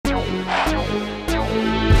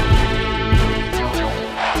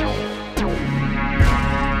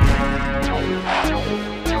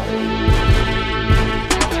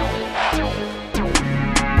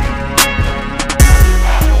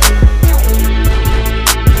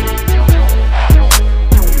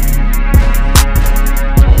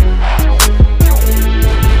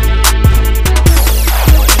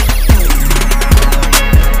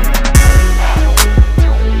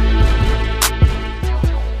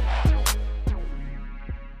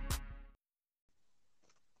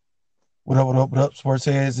What up, what up, what up, sports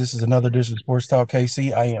heads? This is another edition of Sports Talk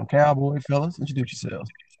KC. I am Calboi, fellas. Introduce yourselves.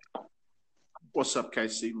 What's up,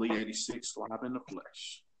 KC? LEE86 live in the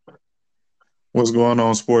flesh. What's going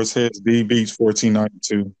on, sports heads?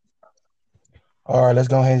 DEBEATS1492. All right, let's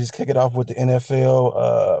go ahead and just kick it off with the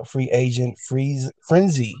NFL free agent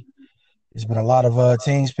frenzy. There's been a lot of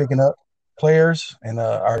teams picking up players, and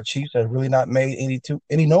our Chiefs have really not made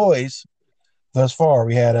any noise thus far.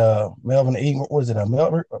 We had Melvin Ingram. What is it?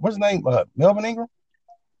 What's his name? Melvin Ingram.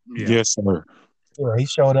 Yeah. Yes, sir. Yeah, he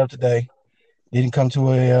showed up today. Didn't come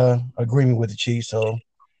to a agreement with the Chiefs, so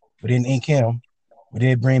we didn't ink him. We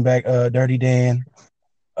did bring back Dirty Dan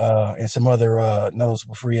and some other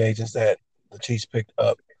noticeable free agents that the Chiefs picked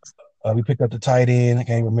up. We picked up the tight end. I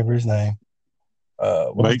can't remember his name.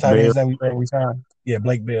 What was the tight end's name we signed? Yeah,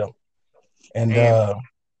 Blake Bell. And go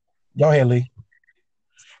ahead, Lee.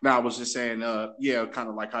 Now, I was just saying, kind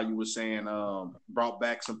of like how you were saying, brought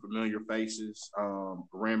back some familiar faces.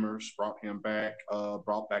 Rimmers brought him back,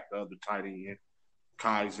 brought back the other tight end,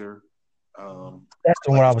 Kaiser. That's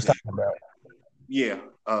the one I was talking about. Yeah,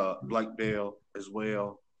 Blake Bell as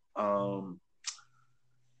well.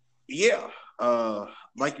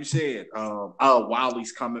 Like you said,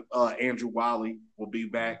 Wiley's coming. Andrew Wiley will be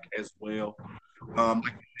back as well. Like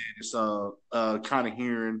you said, it's kind of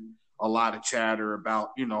hearing a lot of chatter about,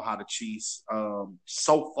 how the Chiefs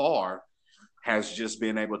so far has just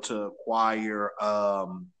been able to acquire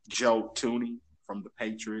Joe Tooney from the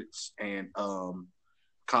Patriots and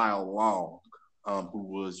Kyle Long, who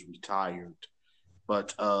was retired.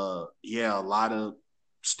 But a lot of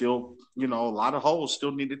holes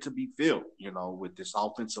still needed to be filled, with this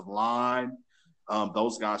offensive line.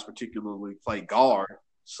 Those guys particularly play guard.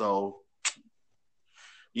 So,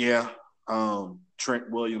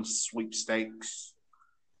 Trent Williams sweepstakes.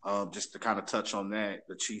 Just to kind of touch on that,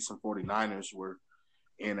 the Chiefs and 49ers were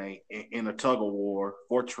in a tug of war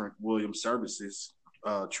for Trent Williams' services.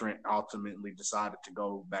 Trent ultimately decided to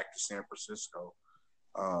go back to San Francisco.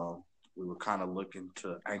 We were kind of looking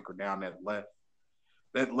to anchor down that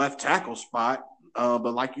left tackle spot.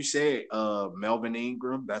 But like you said, Melvin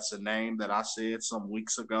Ingram, that's a name that I said some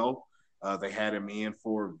weeks ago. They had him in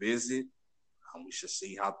for a visit. We should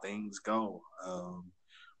see how things go.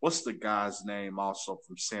 What's the guy's name also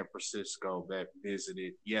from San Francisco that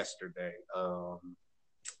visited yesterday?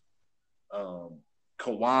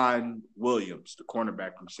 Kawan Williams, the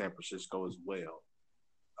cornerback from San Francisco as well.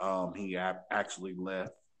 He actually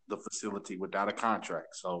left the facility without a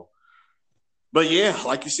contract. So, but yeah,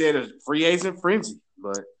 like you said, a free agent frenzy.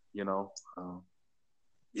 But,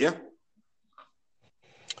 yeah.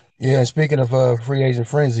 Yeah, speaking of free agent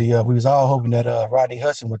frenzy, we was all hoping that Rodney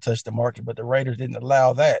Hudson would touch the market, but the Raiders didn't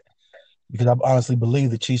allow that because I honestly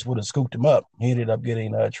believe the Chiefs would have scooped him up. He ended up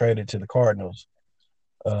getting traded to the Cardinals.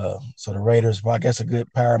 So the Raiders, well, I guess a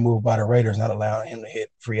good power move by the Raiders, not allowing him to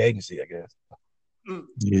hit free agency, I guess.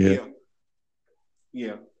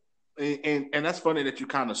 Yeah. And that's funny that you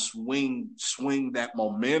kind of swing that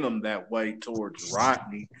momentum that way towards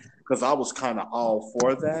Rodney, because I was kind of all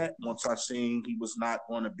for that once I seen he was not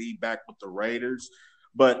going to be back with the Raiders.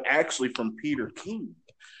 But actually from Peter King,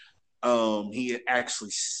 he had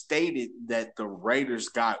actually stated that the Raiders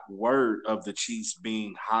got word of the Chiefs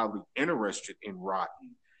being highly interested in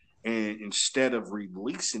Rodney. And instead of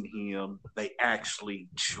releasing him, they actually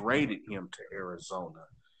traded him to Arizona.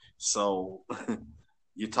 So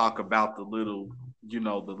you talk about the little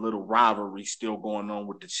rivalry still going on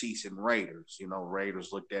with the Chiefs and Raiders.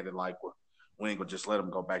 Raiders looked at it like, well, we ain't gonna just let them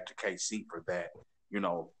go back to KC for that,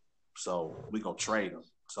 so we gonna trade them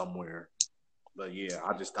somewhere. But yeah,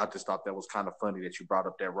 I just thought that was kind of funny that you brought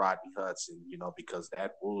up that Rodney Hudson, because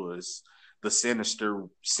that was the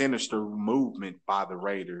sinister movement by the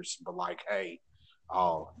Raiders. But like, hey,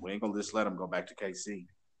 we ain't gonna just let them go back to KC.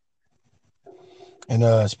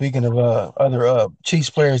 And speaking of other Chiefs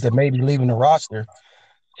players that may be leaving the roster,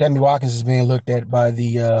 Sammy Watkins is being looked at by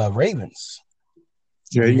the Ravens.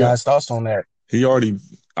 Yeah, you guys' thoughts on that?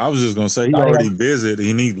 I was just gonna say he already visited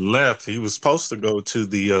and he left. He was supposed to go to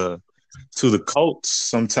the Colts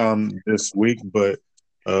sometime this week, but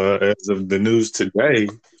as of the news today,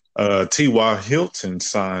 T.Y. Hilton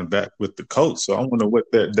signed back with the Colts. So I wonder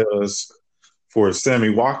what that does for Sammy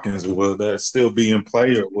Watkins. Will that still be in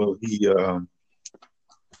play, or will he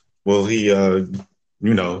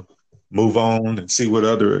move on and see what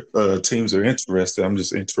other teams are interested? I'm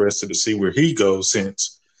just interested to see where he goes,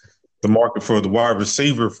 since the market for the wide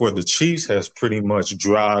receiver for the Chiefs has pretty much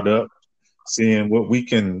dried up. Seeing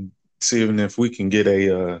if we can get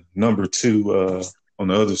a number two on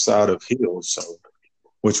the other side of Hill,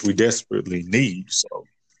 which we desperately need. So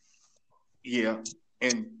yeah,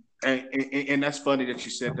 and And that's funny that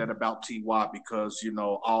you said that about Ty because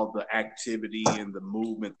all the activity and the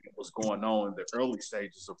movement that was going on in the early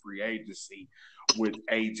stages of free agency, with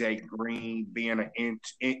AJ Green being a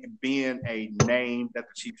name that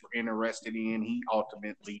the Chiefs were interested in. He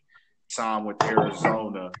ultimately signed with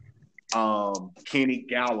Arizona. Kenny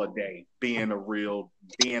Galladay being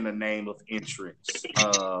a name of interest.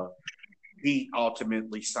 He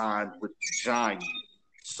ultimately signed with the Giants.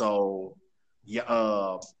 So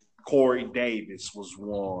yeah, Corey Davis was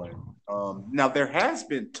one. Now there has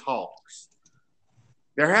been talks.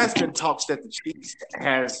 There has been talks that the Chiefs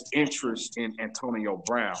has interest in Antonio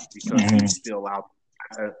Brown because he's still out.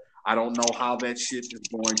 I don't know how that shit is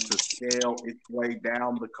going to sail its way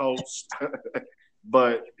down the coast,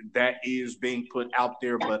 but that is being put out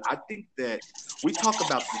there. But I think that we talk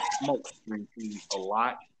about the smoke screen fees a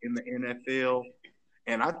lot in the NFL.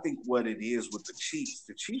 And I think what it is with the Chiefs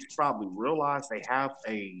probably realize they have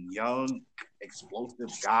a young,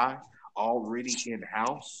 explosive guy already in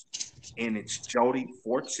house, and it's Jody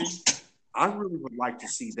Fortune. I really would like to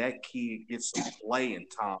see that kid get some playing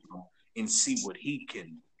time and see what he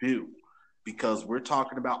can do, because we're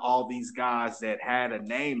talking about all these guys that had a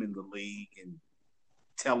name in the league and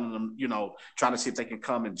telling them, trying to see if they can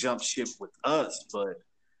come and jump ship with us. But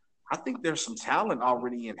I think there's some talent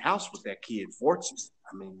already in house with that kid Fortune.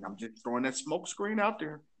 I mean, I'm just throwing that smoke screen out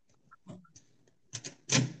there.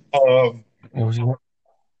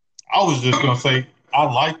 I was just gonna say I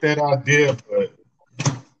like that idea, but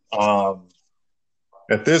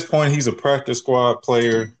at this point, he's a practice squad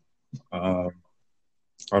player.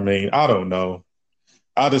 I mean, I don't know.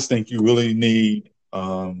 I just think you really need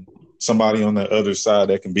somebody on the other side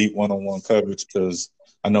that can beat one-on-one coverage, because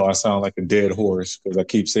I know I sound like a dead horse because I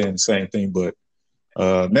keep saying the same thing, but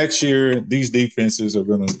next year these defenses are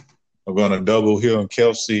gonna double Hill and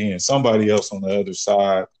Kelsey, and somebody else on the other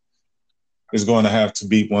side is going to have to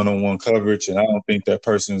beat one-on-one coverage, and I don't think that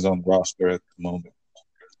person is on the roster at the moment.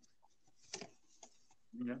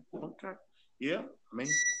 Yeah. Okay. Yeah. I mean,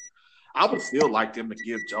 I would still like them to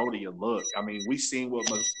give Jody a look. I mean, we seen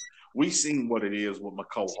what it is with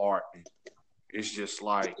McCole Hardman. It's just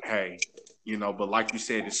like, hey, but like you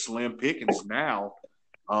said, it's slim pickings now,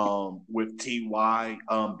 with Ty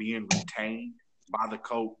being retained by the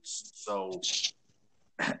Colts. So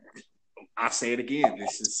I say it again. It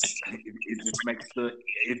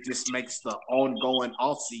just makes the ongoing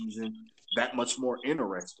off season that much more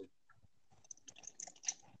interesting.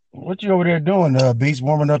 What you over there doing? Beats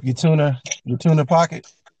warming up your tuna pocket?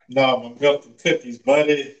 No, my milk and cookies,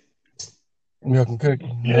 buddy. Milk and cookies.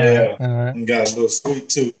 Yeah. All right. Got a little sweet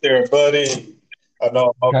tooth there, buddy. I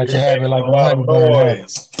know I'm got you having like a lot of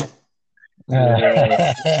noise.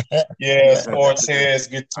 Yeah, sports heads,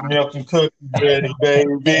 get your milk and cookies ready,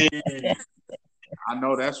 baby. I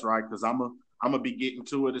know that's right, because I'm gonna be getting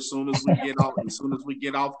to it as soon as we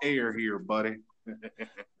get off air here, buddy.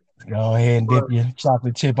 Go ahead and dip your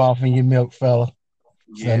chocolate chip off in your milk, fella.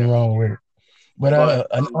 Yeah. Nothing wrong with it. But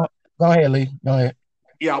go ahead, Lee. Go ahead.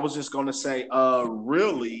 Yeah, I was just gonna say,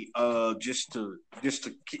 really, just to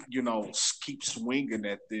keep swinging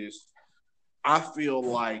at this. I feel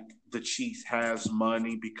like the Chiefs has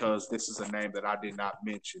money, because this is a name that I did not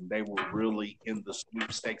mention. They were really in the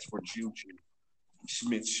sweepstakes for Juju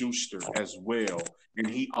Smith-Schuster as well, and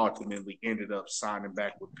he ultimately ended up signing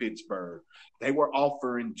back with Pittsburgh. They were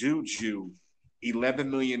offering Juju $11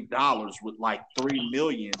 million with like $3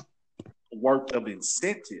 million worth of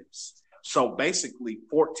incentives. So basically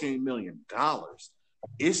 $14 million.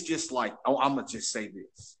 It's just like, I'm gonna just say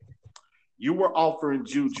this. You were offering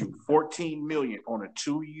Juju $14 million on a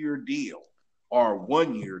 2-year deal or a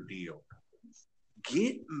 1-year deal.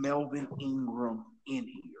 Get Melvin Ingram in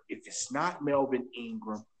here. If it's not Melvin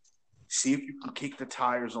Ingram, see if you can kick the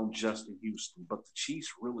tires on Justin Houston. But the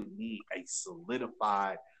Chiefs really need a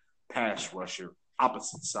solidified pass rusher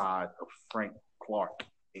opposite side of Frank Clark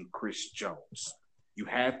and Chris Jones. You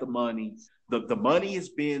had the money. The money has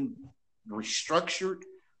been restructured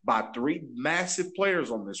by 3 massive players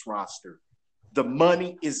on this roster. The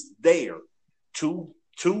money is there. Two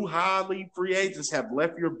highly free agents have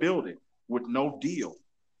left your building with no deal.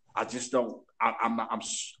 I just don't. I'm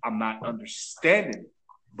not understanding it.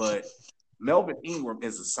 But Melvin Ingram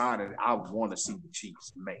is a sign that I want to see the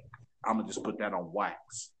Chiefs make. I'm gonna just put that on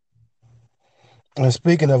wax. And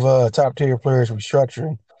speaking of top tier players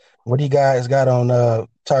restructuring, what do you guys got on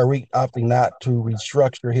Tyreek opting not to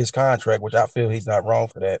restructure his contract, which I feel he's not wrong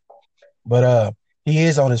for that. But he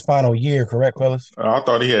is on his final year, correct, fellas? I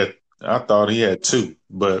thought he had 2,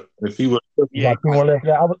 but if he was, yeah, 2 more left.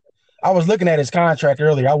 Yeah, I was looking at his contract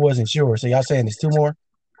earlier. I wasn't sure. So y'all saying it's 2 more?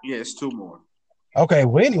 Yeah, it's 2 more. Okay.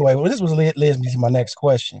 Well, anyway, this was leads me to my next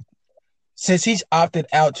question. Since he's opted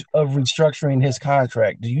out of restructuring his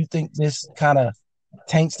contract, do you think this kind of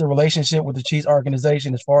taints the relationship with the Chiefs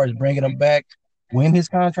organization as far as bringing him back when his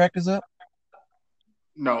contract is up?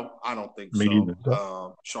 No, I don't think Me so.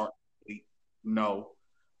 either. Shark, no,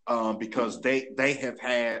 because they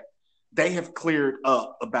have cleared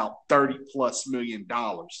up about $30+ million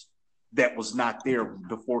that was not there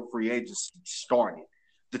before free agency started.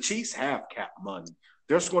 The Chiefs have cap money.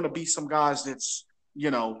 There's going to be some guys that's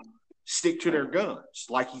stick to their guns,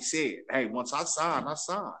 like he said. Hey, once I sign, I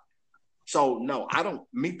sign. So no, I don't.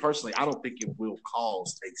 Me personally, I don't think it will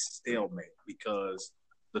cause a stalemate because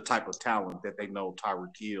the type of talent that they know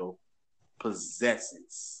Tyreek Hill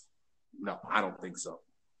possesses. No, I don't think so.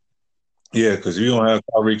 Yeah, because you don't have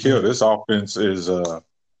Tyreek Hill. This offense is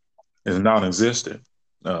non-existent.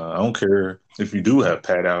 I don't care if you do have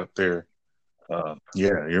Pat out there.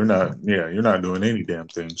 You're not. Yeah, you're not doing any damn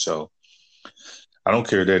thing. So I don't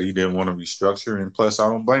care that he didn't want to restructure, and plus I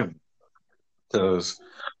don't blame him because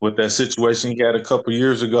with that situation he had a couple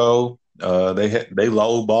years ago, they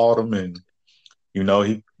lowballed him, and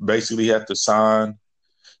he basically had to sign,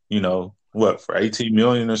 what for 18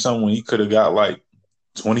 million or something when he could have got like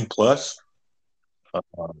 20 plus.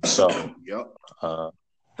 So Yep, uh,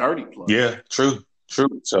 30+. yeah, true.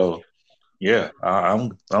 So yeah, I'm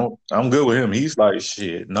good with him. He's like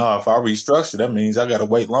shit. No, if I restructure, that means I got to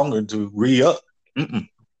wait longer to re up.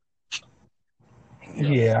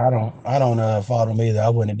 Yeah, I don't fault him either. I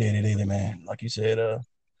wouldn't have did it either, man. Like you said,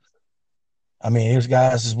 I mean, there's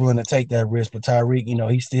guys is willing to take that risk, but Tyreek,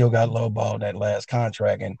 he still got lowballed that last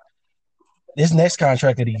contract, and this next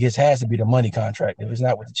contract that he gets has to be the money contract. If it's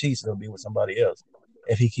not with the Chiefs, it'll be with somebody else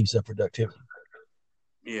if he keeps up productivity.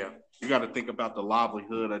 Yeah, you got to think about the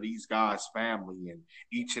livelihood of these guys' family and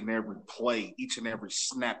each and every play, each and every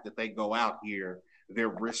snap that they go out here, they're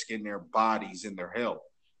risking their bodies and their health.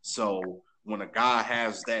 So when a guy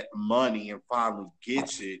has that money and finally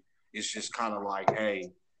gets it, it's just kind of like, hey,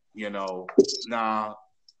 nah,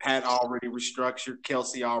 Pat already restructured,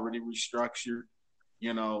 Kelsey already restructured.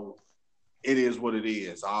 You know, it is what it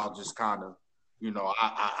is. I'll just kind of,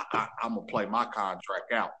 I'm gonna play my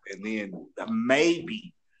contract out, and then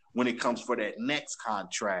maybe when it comes for that next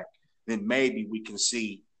contract, then maybe we can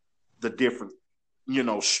see the different,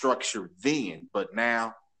 structure then. But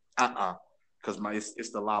now, because it's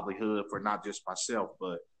the livelihood for not just myself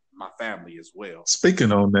but my family as well.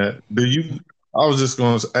 Speaking on that, I was just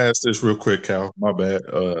going to ask this real quick, Cal. My bad.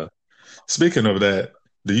 Speaking of that,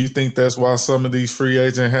 do you think that's why some of these free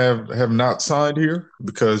agents have not signed here?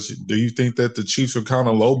 Because do you think that the Chiefs are kind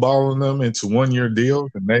of lowballing them into 1 year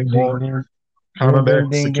deals and they Ding want ding kind ding of that ding ding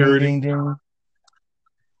ding security? ding ding.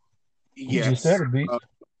 You just Yes. said it, Beats.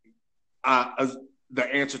 The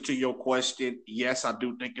answer to your question, yes, I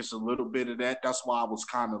do think it's a little bit of that. That's why I was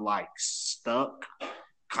kind of like stuck,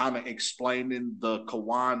 kind of explaining the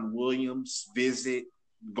Kawan Williams visit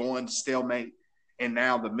going stalemate, and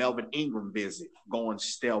now the Melvin Ingram visit going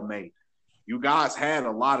stalemate. You guys had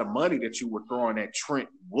a lot of money that you were throwing at Trent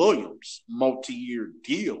Williams, multi-year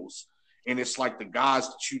deals, and it's like the guys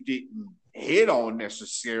that you didn't hit on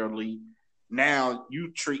necessarily. Now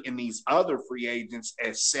you treating these other free agents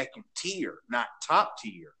as second tier, not top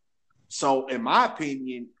tier. So, in my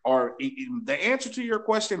opinion, or the answer to your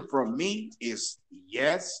question from me is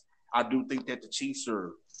yes. I do think that the Chiefs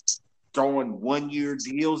are throwing 1 year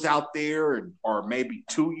deals out there, or maybe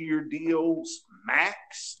 2 year deals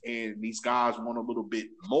max, and these guys want a little bit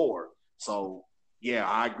more. So, yeah,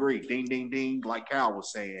 I agree. Ding, ding, ding. Like Cal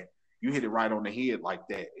was saying, you hit it right on the head like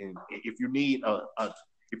that. And if you need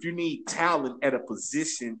if you need talent at a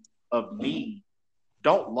position of need,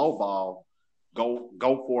 don't lowball.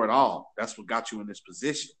 Go for it all. That's what got you in this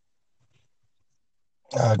position.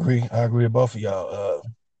 I agree. I agree with both of y'all.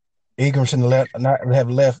 Ingram shouldn't not have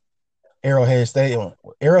left Arrowhead Stadium.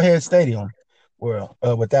 Arrowhead Stadium, well,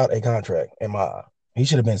 without a contract. In my eye, he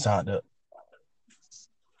should have been signed up.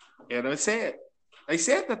 And they said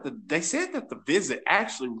that the visit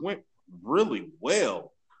actually went really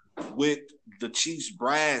well with the Chiefs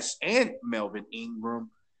brass and Melvin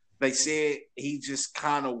Ingram. They said he just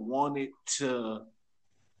kind of wanted to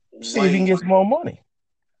See if he can weigh. get some more money.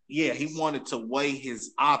 Yeah, he wanted to weigh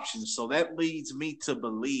his options. So that leads me to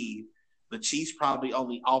believe the Chiefs probably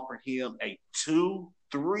only offered him a 2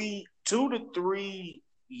 to 3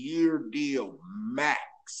 year deal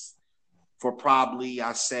max for probably,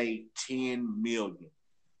 I say, 10 million,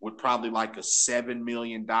 with probably like a $7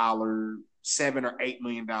 million, $7 or $8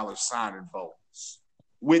 million signing bonus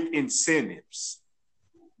with incentives.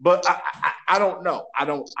 But I don't know. I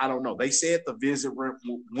don't know. They said the visit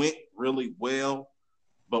went really well,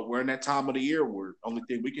 but we're in that time of the year where the only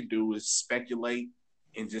thing we can do is speculate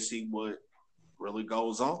and just see what really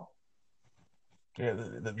goes on. Yeah,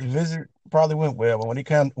 the visit probably went well, but when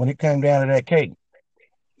it came down to that cake,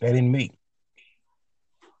 they didn't meet.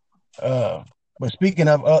 But speaking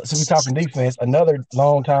of, so we're talking defense. Another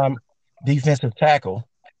long-time defensive tackle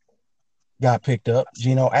got picked up.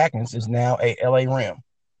 Geno Atkins is now a LA Ram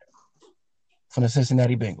from the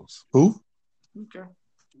Cincinnati Bengals. Who? Okay.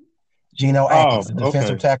 Geno Atkins, the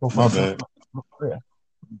defensive okay. tackle for My bad.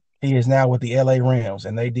 He is now with the LA Rams,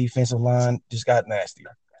 and their defensive line just got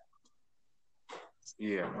nastier.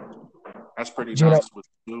 Yeah, that's pretty nice.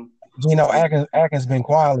 Geno Atkins been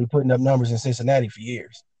quietly putting up numbers in Cincinnati for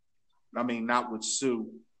years. I mean, not with Sue,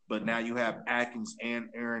 but now you have Atkins and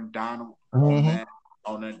Aaron Donald on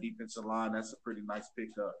that defensive line. That's a pretty nice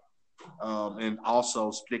pickup. And also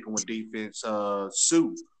sticking with defense,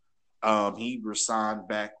 Sue, he resigned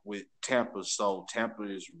back with Tampa, so Tampa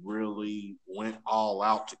is really went all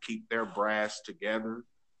out to keep their brass together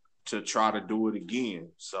to try to do it again.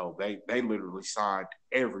 So they literally signed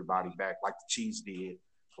everybody back like the Chiefs did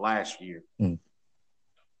last year.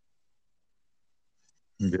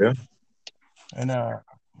 Yeah. And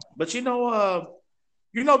but just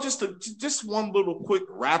one little quick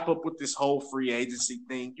wrap up with this whole free agency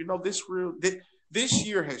thing. This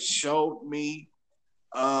year has showed me,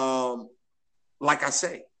 like I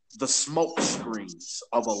say, the smoke screens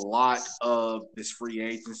of a lot of this free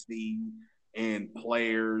agency and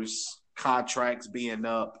players' contracts being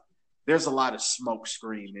up. There's a lot of smoke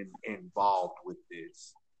screen involved with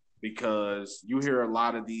this because you hear a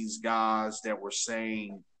lot of these guys that were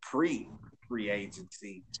saying pre-free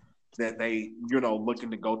agency that they,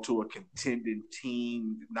 looking to go to a contending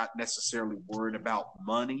team, not necessarily worried about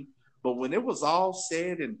money. But when it was all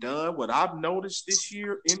said and done, what I've noticed this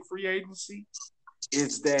year in free agency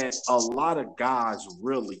is that a lot of guys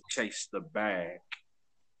really chased the bag.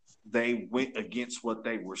 They went against what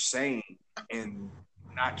they were saying and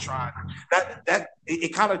not trying.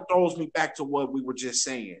 It kind of throws me back to what we were just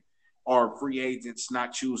saying. Are free agents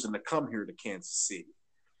not choosing to come here to Kansas City?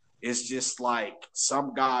 It's just like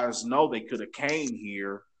some guys know they could have came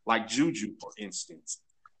here, like Juju, for instance.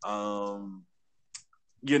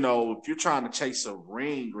 If you're trying to chase a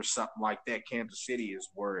ring or something like that, Kansas City is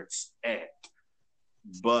where it's at.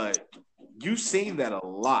 But you've seen that a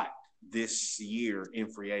lot this year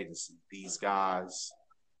in free agency. These guys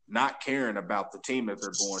not caring about the team that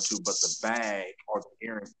they're going to, but the bag or the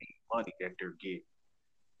guaranteed money that they're getting.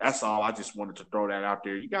 That's all. I just wanted to throw that out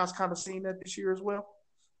there. You guys kind of seen that this year as well?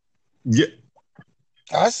 Yeah.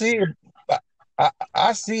 I see it.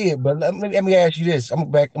 I see it, but let me ask you this. I'm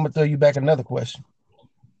gonna throw you back another question.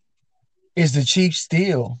 Is the Chiefs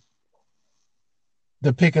still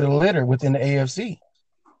the pick of the litter within the AFC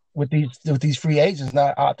with these free agents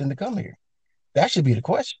not opting to come here? That should be the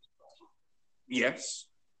question. Yes,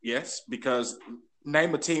 because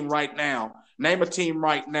name a team right now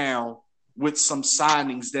with some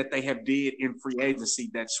signings that they have did in free agency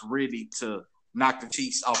that's ready to knock the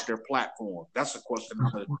Chiefs off their platform. That's a question.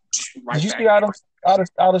 Did you see all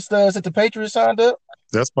the studs that the Patriots signed up?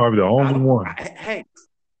 That's probably the only one.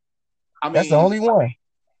 That's the only one.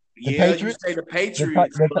 The Patriots, you say the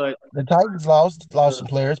Patriots, but the Titans lost some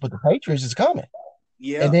players, but the Patriots is coming.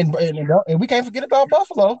 Yeah, and we can't forget about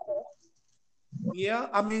Buffalo. Yeah,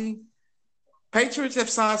 I mean, Patriots have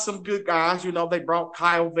signed some good guys. They brought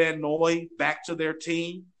Kyle Van Noy back to their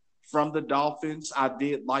team from the Dolphins. I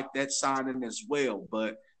did like that signing as well.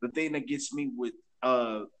 But the thing that gets me with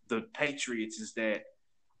the Patriots is that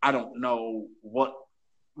I don't know what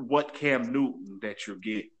Cam Newton that you're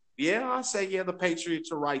getting. Yeah, I say, the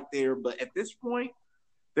Patriots are right there. But at this point,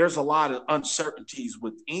 there's a lot of uncertainties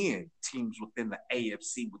within teams within the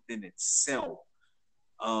AFC within itself.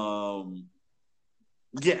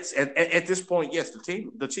 Yes, at this point, yes,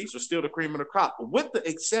 the Chiefs are still the cream of the crop, with the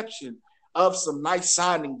exception of some nice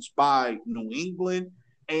signings by New England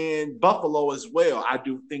and Buffalo as well. I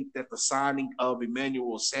do think that the signing of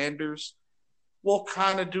Emmanuel Sanders will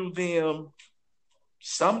kind of do them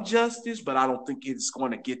some justice, but I don't think it's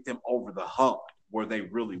going to get them over the hump where they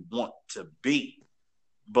really want to be.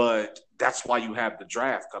 But that's why you have the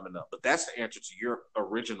draft coming up. But that's the answer to your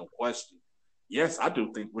original question. Yes, I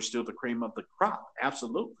do think we're still the cream of the crop.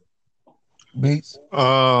 Absolutely. Beats.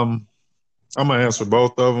 I'm gonna answer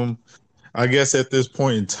both of them. I guess at this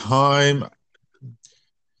point in time,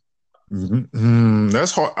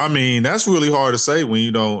 that's hard. I mean, that's really hard to say when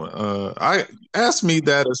you don't. I ask me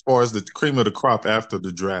that as far as the cream of the crop after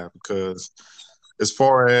the draft, because as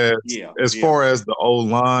far as Yeah, as yeah. far as the old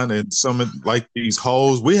line and some like these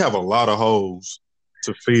holes, we have a lot of holes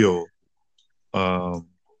to fill.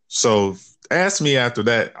 So ask me after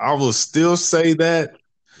that. I will still say that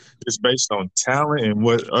just based on talent and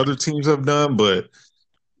what other teams have done, but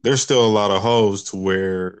there's still a lot of holes to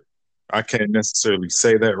where I can't necessarily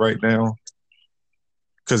say that right now.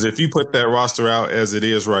 Because if you put that roster out as it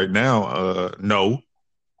is right now, no.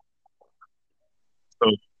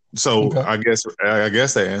 So, so Okay. I guess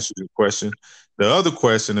that answers your question. The other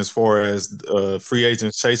question, as far as free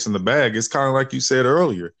agents chasing the bag, is kind of like you said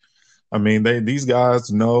earlier. I mean, these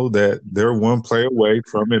guys know that they're one play away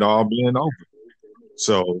from it all being over.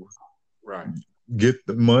 So Right. get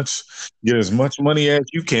get as much money as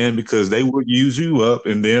you can because they will use you up,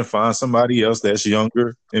 and then find somebody else that's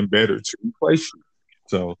younger and better to replace you.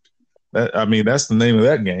 So that's the name of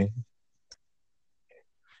that game.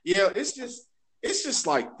 Yeah, it's just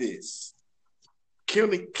like this.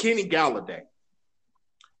 Kenny Galladay.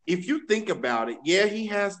 If you think about it, yeah, he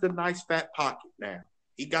has the nice fat pocket now.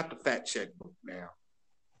 He got the fat checkbook now.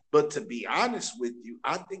 But to be honest with you,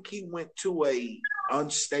 I think he went to a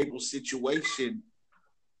unstable situation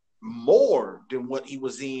more than what he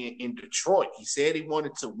was in Detroit. He said he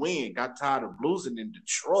wanted to win, got tired of losing in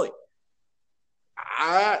Detroit.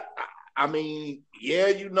 I I mean, yeah,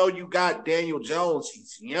 you got Daniel Jones.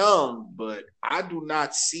 He's young, but I do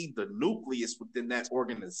not see the nucleus within that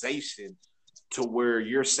organization to where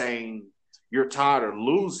you're saying you're tired of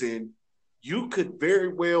losing. You could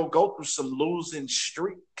very well go through some losing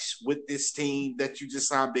streaks with this team that you just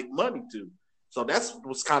signed big money to. So that's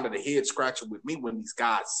what's kind of the head scratcher with me when these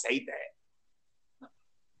guys say that.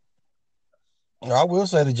 I will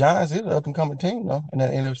say the Giants is an up and coming team though in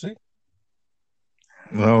that NFC.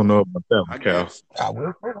 I don't know about that I one, Cal. guess. I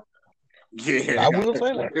will say that. I Yeah. will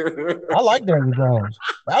say that. I like Daniel Jones.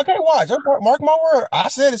 I can't watch. Mark my word. I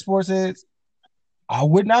said it, sports heads. I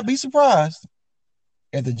would not be surprised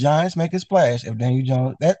if the Giants make a splash. If Daniel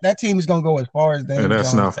Jones, that team is going to go as far as And Daniel that's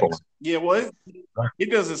Jones not far. takes. Yeah, well,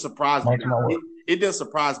 it doesn't surprise me. Mark my word. It does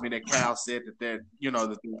surprise me that Cal said that they're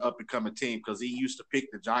up and coming team because he used to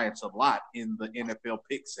pick the Giants a lot in the NFL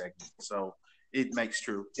pick segment. So it makes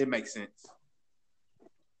sense.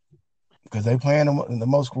 Because they playing the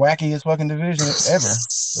most wackiest fucking division ever.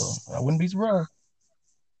 So I wouldn't be surprised.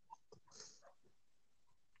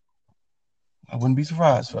 I wouldn't be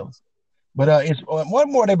surprised, fellas. But it's one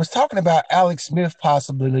more. They was talking about Alex Smith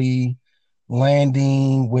possibly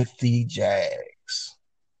landing with the Jags.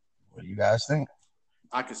 What do you guys think?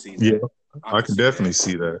 I can see Yeah, that. I can definitely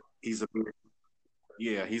see that. He's a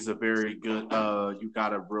he's a very good. You got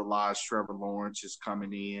to realize Trevor Lawrence is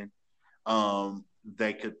coming in.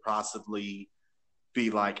 They could possibly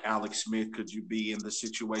be like Alex Smith. Could you be in the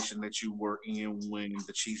situation that you were in when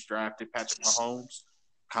the Chiefs drafted Patrick Mahomes?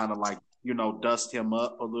 Kind of like, dust him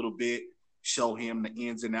up a little bit, show him the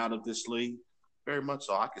ins and out of this league. Very much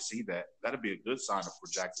so. I could see that. That'd be a good sign up for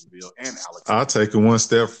Jacksonville and Alex. I'll take it one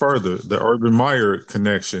step further. The Urban Meyer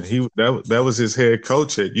connection. That was his head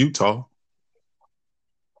coach at Utah.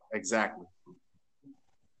 Exactly.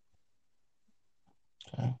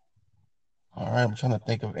 Okay. All right, I'm trying to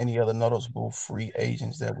think of any other noticeable free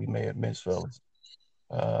agents that we may have missed, fellas.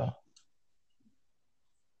 I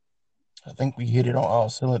think we hit it on all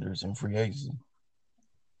cylinders in free agency.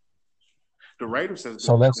 The Raiders has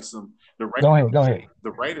So let's go ahead.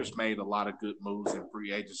 The Raiders made a lot of good moves in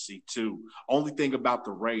free agency too. Only thing about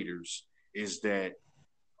the Raiders is that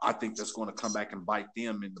I think that's going to come back and bite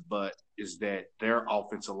them in the butt is that their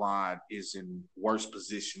offensive line is in worse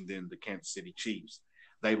position than the Kansas City Chiefs.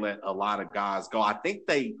 They let a lot of guys go. I think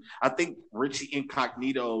Richie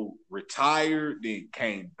Incognito retired, then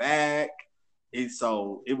came back. And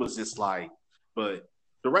so it was just like, but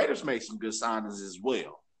the Raiders made some good signings as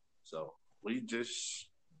well. So we just,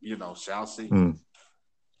 shall see. All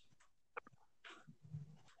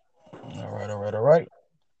right.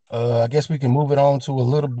 I guess we can move it on to a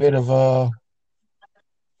little bit of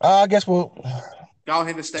I guess we'll go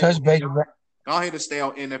ahead and stay touch base. Go ahead and stay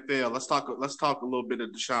on NFL. Let's talk a little bit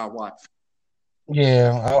of Deshaun Watson.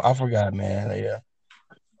 Yeah, I forgot, man. Yeah.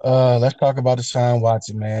 Let's talk about Deshaun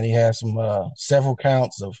Watson, man. He has some several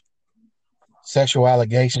counts of sexual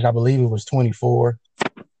allegations. I believe it was 24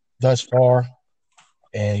 thus far,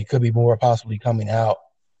 and he could be more possibly coming out.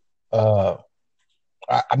 I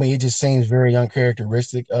mean, it just seems very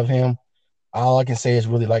uncharacteristic of him. All I can say is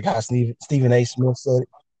really like how Stephen A. Smith said it.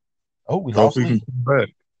 Oh, we lost Lee.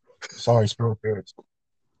 Sorry, Spirit Parents.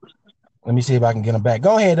 Let me see if I can get him back.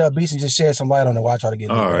 Go ahead, BC, just shed some light on it while I try to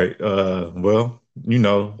get him All back. right. Well,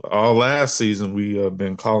 all last season we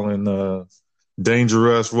been calling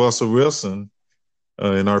Dangerous Russell Wilson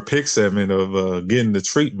in our pick segment of getting the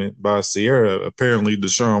treatment by Sierra. Apparently,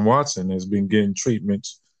 Deshaun Watson has been getting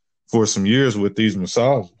treatments for some years with these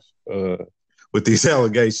massages, with these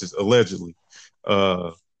allegations, allegedly.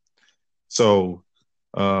 So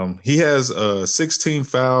he has 16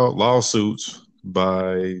 filed lawsuits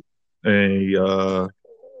by a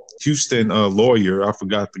Houston lawyer. I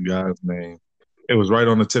forgot the guy's name. It was right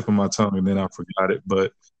on the tip of my tongue, and then I forgot it.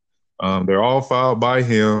 But they're all filed by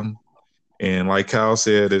him. And like Kyle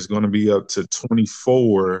said, it's going to be up to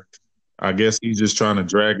 24. I guess he's just trying to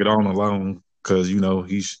drag it on along because,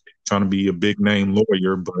 he's trying to be a big name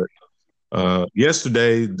lawyer. But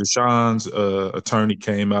yesterday, Deshaun's attorney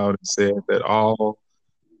came out and said that all,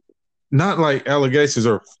 not like allegations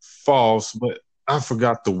are false, but I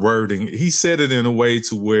forgot the wording. He said it in a way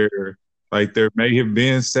to where, like, there may have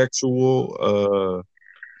been consensual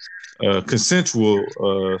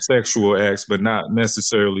sexual acts, but not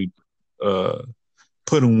necessarily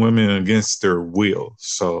putting women against their will.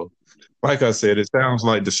 So, like I said, it sounds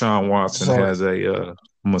like Deshaun Watson has a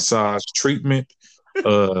massage treatment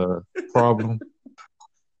problem.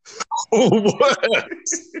 What?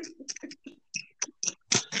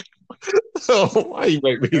 Oh, why you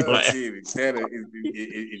make me laugh? Instead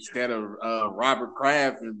of Robert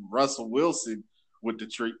Kraft and Russell Wilson with the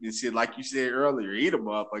treatment shit, like you said earlier, he the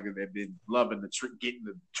motherfucker that been loving getting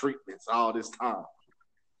the treatments all this time.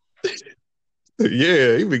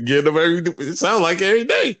 Yeah, he been getting them it sounds like every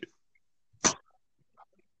day.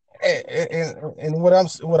 And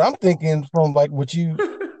what I'm thinking from like what you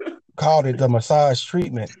called it, the massage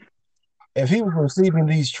treatment. If he was receiving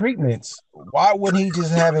these treatments, why wouldn't he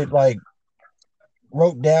just have it like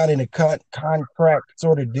wrote down in a contract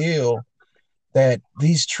sort of deal that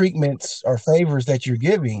these treatments or favors that you're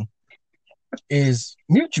giving is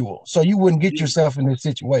mutual, so you wouldn't get yourself in this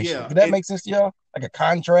situation? Yeah, Did that make sense to y'all? Like a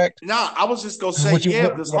contract? No, I was just gonna say,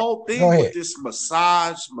 this whole thing with this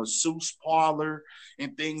masseuse parlor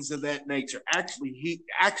and things of that nature.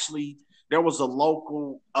 Actually, there was a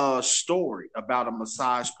local story about a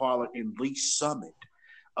massage parlor in Lee Summit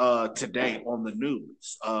today on the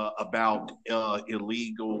news about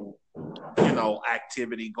illegal,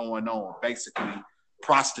 activity going on. Basically,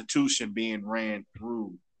 prostitution being ran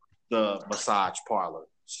through the massage parlor.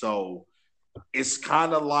 So it's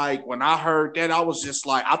kind of like when I heard that, I was just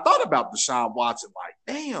like, I thought about Deshaun Watson, like,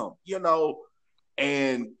 damn,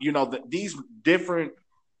 and these different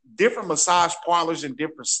massage parlors in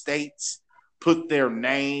different states put their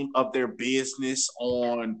name of their business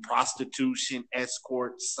on prostitution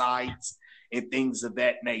escort sites and things of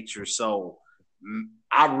that nature. So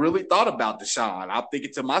I really thought about Deshaun. I'm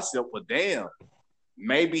thinking to myself, well, damn,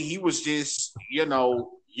 maybe he was just,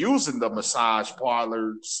 using the massage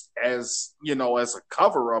parlors as, as a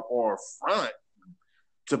cover up or a front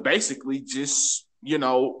to basically just,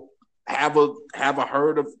 have a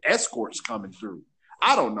herd of escorts coming through.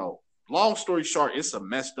 I don't know. Long story short, it's a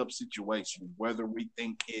messed up situation, whether we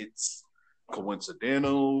think it's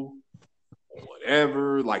coincidental or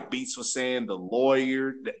whatever. Like Beats was saying, the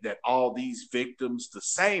lawyer that all these victims, the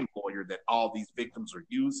same lawyer that all these victims are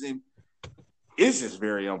using, it's just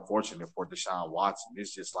very unfortunate for Deshaun Watson.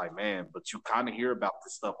 It's just like, man, but you kind of hear about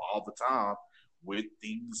this stuff all the time with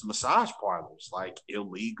these massage parlors, like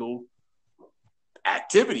illegal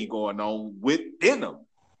activity going on within them.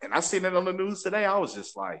 And I seen it on the news today. I was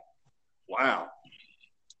just like, wow.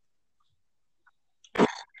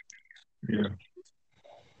 Yeah.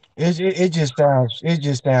 It just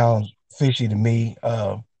sounds fishy to me.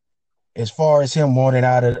 As far as him wanting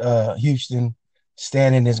out of Houston,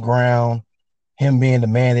 standing his ground, him being the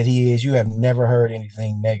man that he is, you have never heard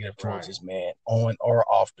anything negative towards this man on or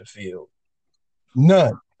off the field.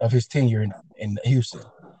 None of his tenure in Houston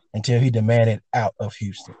until he demanded out of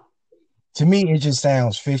Houston. To me, it just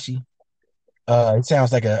sounds fishy. It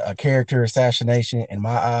sounds like a character assassination in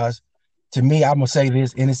my eyes. To me, I'm going to say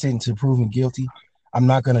this, innocent until proven guilty. I'm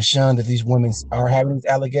not going to shun that these women are having these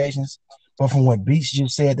allegations. But from what Beach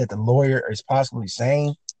just said, that the lawyer is possibly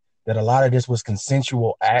saying that a lot of this was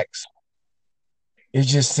consensual acts, it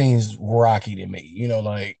just seems rocky to me.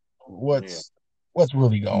 Like what's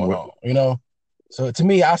really going on, So to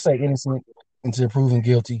me, I say innocent until proven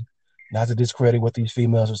guilty, not to discredit what these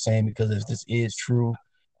females are saying, because if this is true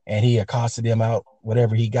and he accosted them out,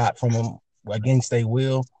 whatever he got from them against their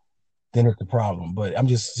will, then it's a problem. But I'm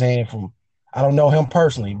just saying, I don't know him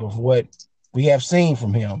personally, but from what we have seen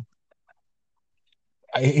from him,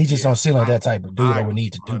 he just don't seem like that type of dude that would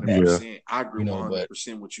need to do that. I agree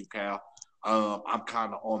 100% with you, Cal. I'm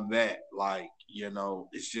kind of on that. Like,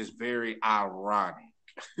 it's just very ironic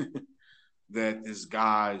that this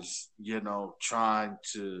guy's, trying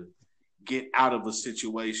to get out of a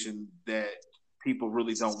situation that people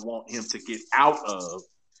really don't want him to get out of,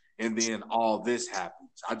 and then all this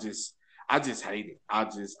happens. I just hate it. I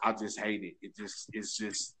just hate it. It's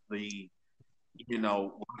just the,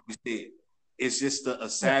 like you said, it's just the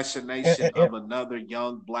assassination of another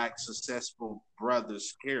young black successful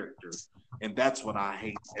brother's character, and that's what I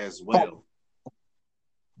hate as well.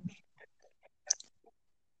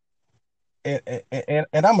 And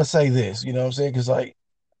I'm gonna say this, you know what I'm saying? Because like,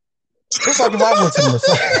 it's like if I went to the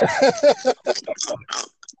Messiah.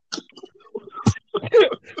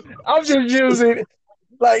 I'm just using,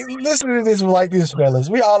 like, listen to this like this, fellas.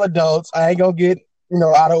 We all adults. I ain't gonna get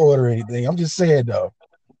out of order or anything. I'm just saying though,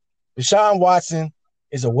 Deshaun Watson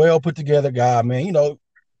is a well put together guy, man. You know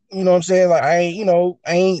what I'm saying? Like I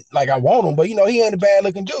ain't like I want him, but he ain't a bad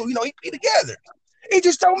looking dude. He be together. It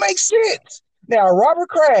just don't make sense. Now Robert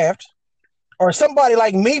Kraft or somebody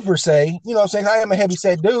like me per se, you know what I'm saying? I am a heavy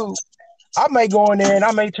set dude. I may go in there and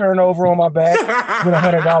I may turn over on my back with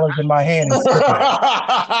 $100 in my hand.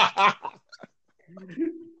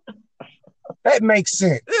 That makes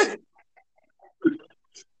sense.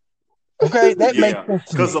 Okay, that makes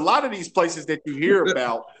sense. Because a lot of these places that you hear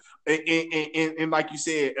about, and like you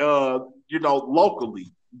said,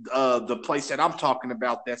 locally, the place that I'm talking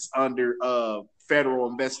about that's under federal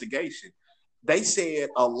investigation, they said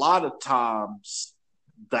a lot of times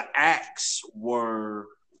the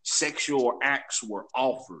sexual acts were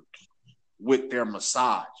offered with their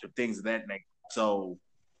massage or things of that nature. So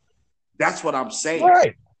that's what I'm saying.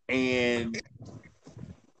 Right. And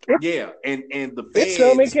and the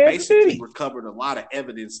feds basically recovered a lot of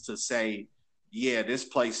evidence to say, this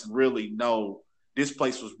place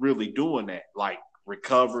was really doing that, like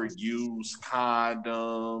recovered used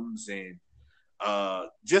condoms and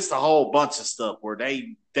just a whole bunch of stuff where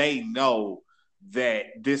they know that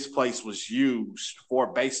this place was used for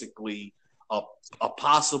basically a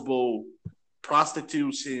possible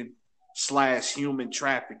prostitution / human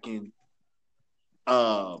trafficking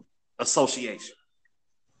association.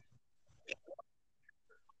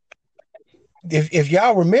 If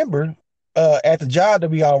y'all remember, at the job that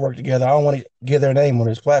we all worked together, I don't want to give their name on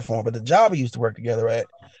this platform, but the job we used to work together at,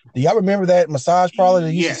 do y'all remember that massage parlor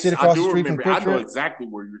that used to sit across the street from Quick Trip? I know exactly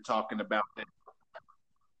where you're talking about. That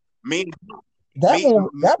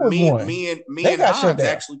was one. Me and Hans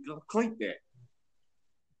actually clinked that.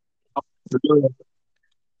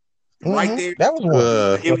 Right there. That was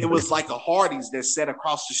one. It was like a Hardee's that sat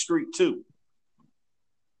across the street too.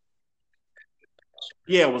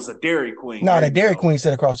 Yeah, it was a Dairy Queen. No, the Dairy Queen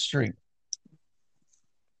sat across the street.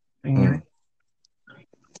 Mm-hmm.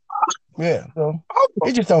 Yeah, so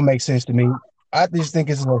it just don't make sense to me. I just think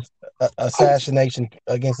it's an assassination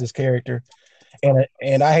against his character,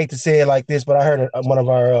 and I hate to say it like this, but I heard one of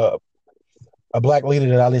our a black leader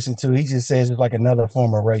that I listen to. He just says it's like another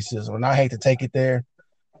form of racism, and I hate to take it there,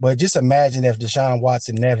 but just imagine if Deshaun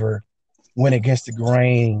Watson never went against the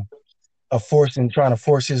grain of trying to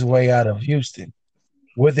force his way out of Houston.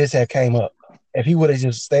 Would this have came up? If he would have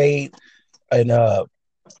just stayed and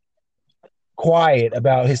quiet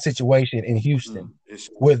about his situation in Houston,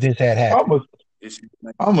 would this have happened?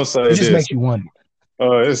 I'm gonna say it just makes you wonder.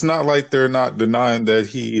 It's not like they're not denying that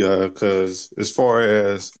he, because as far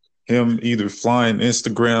as him either flying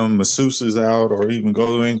Instagram masseuses out or even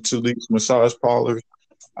going to these massage parlors,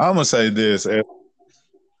 I'm gonna say this: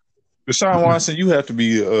 Deshaun Watson, you have to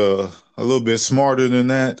be a little bit smarter than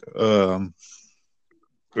that.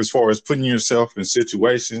 As far as putting yourself in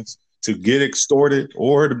situations to get extorted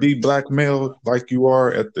or to be blackmailed like you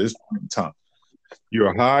are at this point in time.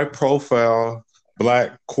 You're a high-profile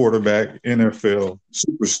black quarterback, NFL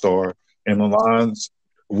superstar, and aligns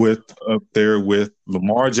up there with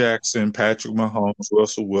Lamar Jackson, Patrick Mahomes,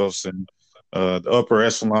 Russell Wilson, the upper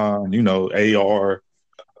echelon, AR,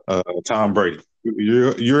 Tom Brady.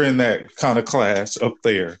 You're in that kind of class up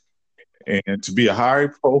there. And to be a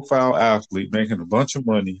high-profile athlete making a bunch of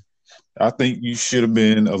money, I think you should have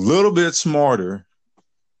been a little bit smarter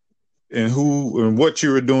in who and what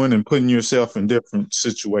you were doing and putting yourself in different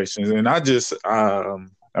situations. And I guess,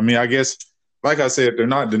 like I said, they're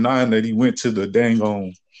not denying that he went to the dang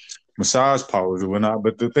on massage parlors or whatnot.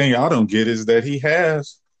 But the thing I don't get is that he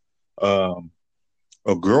has a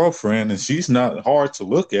girlfriend and she's not hard to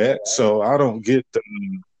look at. So I don't get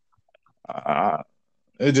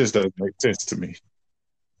it just doesn't make sense to me.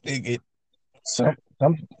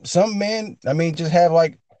 Some men, just have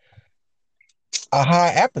like a high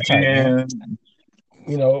appetite, man.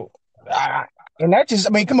 And that just,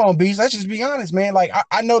 come on, Beast. Let's just be honest, man. Like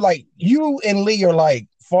I know, like you and Lee are like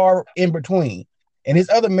far in between, and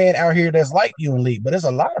there's other men out here that's like you and Lee. But there's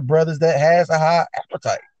a lot of brothers that has a high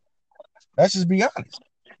appetite. Let's just be honest.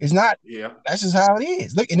 It's not. Yeah. That's just how it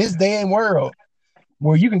is. Look, in this day and world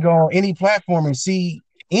where you can go on any platform and see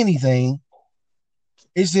anything,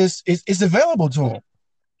 it's available to him.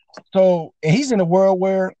 So, and he's in a world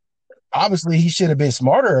where obviously he should have been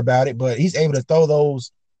smarter about it, but he's able to throw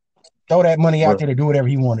that money out Well, there to do whatever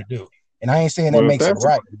he want to do. And I ain't saying that well, if makes it that's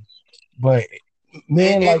right, but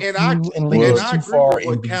men like And I you and Lee well, is I too agree far with in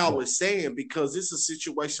what deep. Cal is saying, because it's a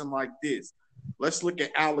situation like this. Let's look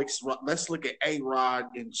at Let's look at A Rod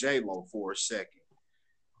and J Lo for a second.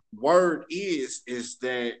 Word is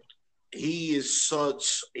that his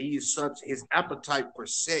appetite for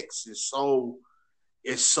sex is so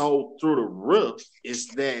through the roof, is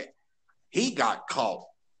that he got caught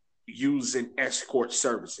using escort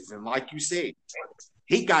services. And like you said,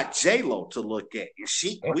 he got J Lo to look at.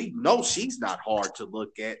 We know she's not hard to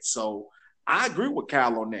look at. So I agree with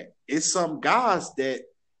Cal on that. It's some guys that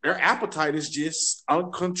their appetite is just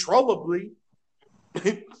uncontrollably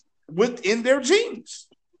within their genes.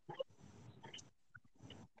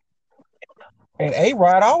 And A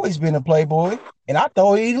Rod always been a playboy, and I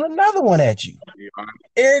throw even another one at you. Yeah,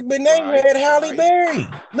 Eric Benet had Halle Berry.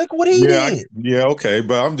 Look what he did. yeah, okay,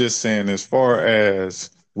 but I'm just saying, as far as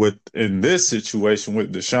with in this situation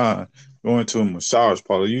with Deshaun going to a massage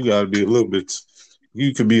parlor, you got to be a little bit.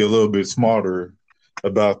 You could be a little bit smarter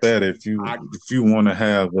about that if you want to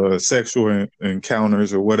have sexual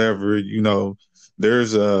encounters or whatever. You know,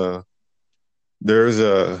 there's a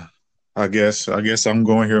I guess I'm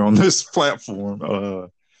going here on this platform.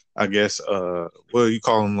 I guess what do you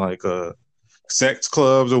call them, like sex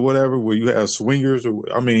clubs or whatever, where you have swingers, or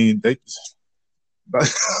I mean they.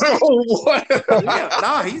 What? Yeah,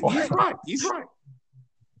 nah, he's right. He's right.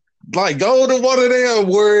 Like, go to one of them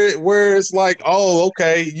where it's like, oh,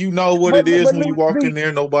 okay, you know what it is when you walk in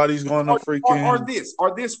there. Nobody's going to freaking or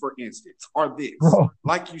this for instance, or this, Bro.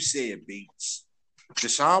 like you said, Beats.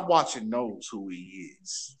 Deshaun Watson knows who he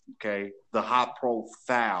is. Okay, the high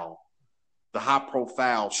profile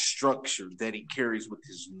structure that he carries with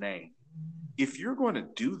his name. If you're going to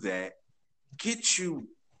do that, get you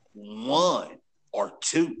one or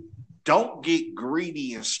two. Don't get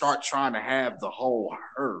greedy and start trying to have the whole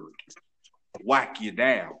herd whack you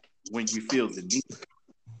down when you feel the need.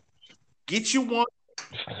 Get you one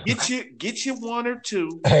or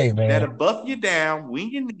two that'll buff you down when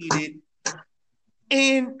you need it,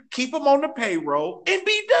 and keep them on the payroll and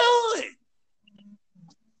be done.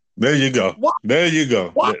 There you go. There you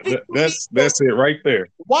go. That's it right there.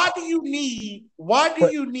 Why do you need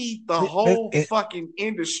the whole fucking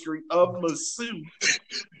industry of masseuse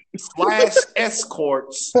 /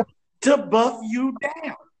 escorts to buff you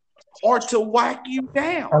down or to whack you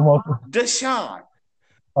down? Deshaun,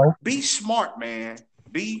 be smart, man.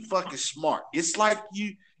 Be fucking smart. It's like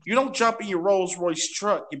you don't jump in your Rolls Royce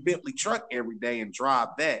truck, your Bentley truck every day and drive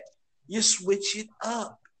that. You switch it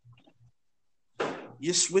up.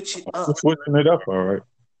 Switching it up, all right.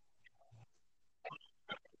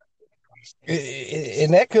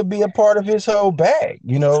 And that could be a part of his whole bag,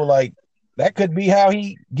 you know, like that could be how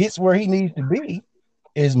he gets where he needs to be,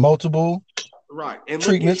 is multiple and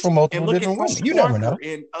treatments from multiple different women. You never know.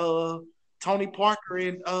 And Tony Parker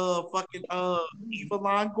and fucking Eva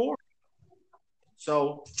Longoria.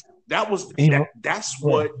 So that's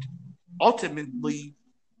what ultimately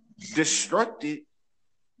destructed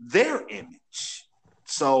their image.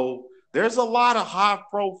 So there's a lot of high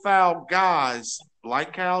profile guys,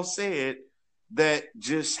 like Cal said, that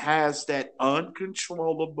just has that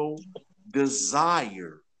uncontrollable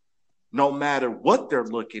desire, no matter what they're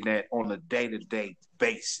looking at on a day-to-day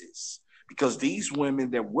basis. Because these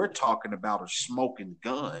women that we're talking about are smoking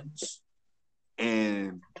guns,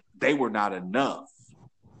 and they were not enough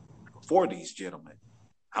for these gentlemen.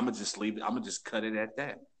 I'm gonna just leave it. I'm gonna just cut it at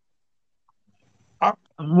that.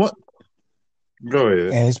 What? Go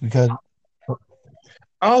ahead. And it's because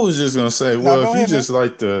I was just gonna say, if you just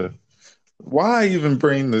like why even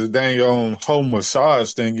bring the dang on whole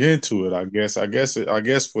massage thing into it? I guess if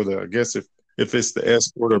it's the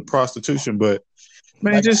escort or prostitution, but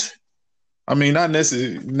man, not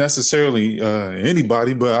necessarily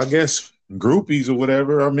anybody, but I guess groupies or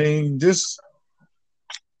whatever. I mean, just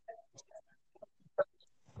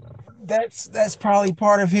that's probably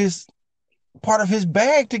part of his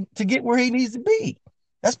bag to get where he needs to be.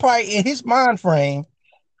 That's probably in his mind frame.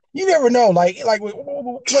 You never know, like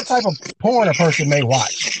what type of porn a person may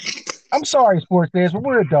watch. I'm sorry, sports fans, but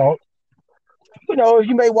we're adults. You know,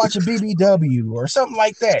 you may watch a BBW or something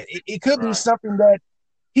like that. It could be something that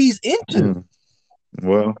he's into.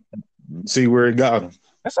 Well, see where it got him.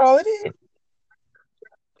 That's all it is.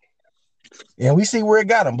 And we see where it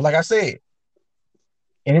got him. But like I said,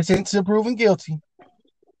 innocent until proven guilty.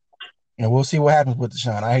 And we'll see what happens with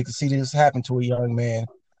Deshaun. I hate to see this happen to a young man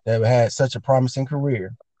that had such a promising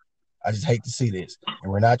career. I just hate to see this.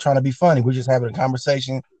 And we're not trying to be funny. We're just having a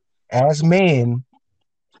conversation as men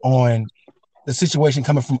on the situation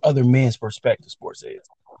coming from other men's perspective, sports heads.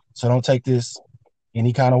 So don't take this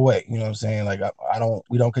any kind of way. You know what I'm saying? Like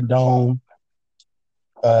we don't condone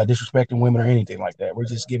disrespecting women or anything like that. We're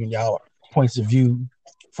just giving y'all points of view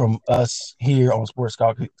from us here on Sports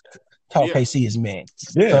Talk Yeah. KC as men.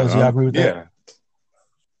 Yeah, Fellas, y'all agree with that?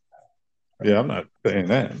 Yeah, I'm not saying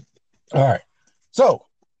that. All right. So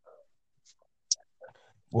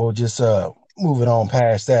we'll just move it on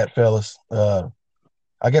past that, fellas.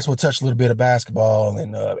 I guess we'll touch a little bit of basketball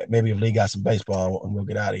and maybe if Lee got some baseball and we'll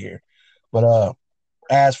get out of here. But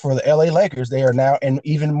as for the LA Lakers, they are now in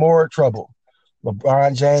even more trouble.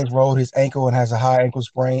 LeBron James rolled his ankle and has a high ankle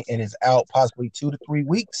sprain and is out possibly 2 to 3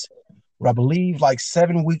 weeks. But I believe like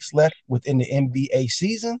 7 weeks left within the NBA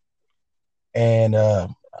season. And I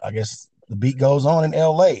guess the beat goes on in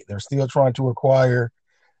LA. They're still trying to acquire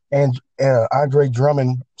Andre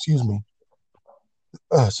Drummond, excuse me.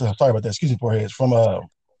 Sorry about that. Excuse me, poor heads. From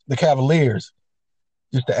the Cavaliers,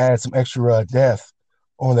 just to add some extra depth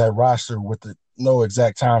on that roster with no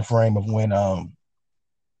exact time frame of when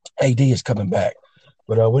AD is coming back.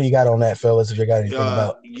 But what do you got on that, fellas? If you got anything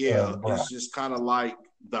about it's just kind of like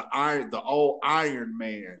the old Iron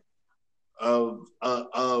Man of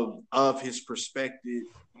his perspective.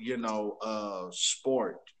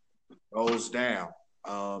 Sport goes down.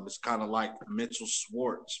 It's kind of like Mitchell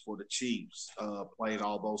Schwartz for the Chiefs. Played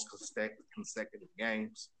all those consecutive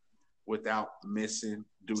games without missing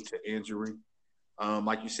due to injury.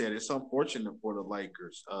 Like you said, it's unfortunate for the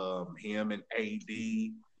Lakers. Him and AD,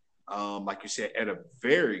 like you said, at a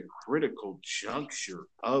very critical juncture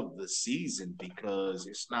of the season because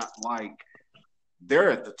it's not like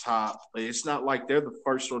they're at the top. It's not like they're the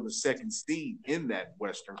first or the second seed in that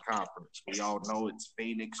Western Conference. We all know it's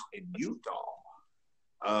Phoenix and Utah.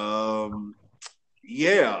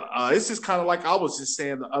 It's just kind of like I was just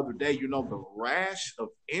saying the other day, the rash of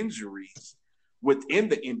injuries within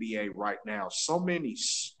the NBA right now. So many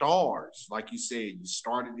stars, like you said, you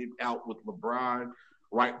started it out with LeBron,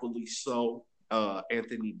 rightfully so.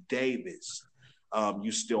 Anthony Davis.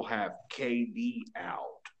 You still have KD out.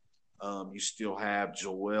 You still have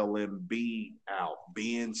Joel Embiid out,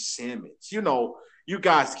 Ben Simmons. You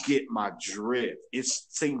guys get my drift. It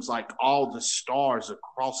seems like all the stars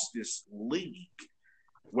across this league,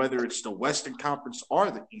 whether it's the Western Conference or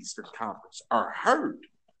the Eastern Conference, are hurt.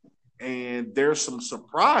 And there's some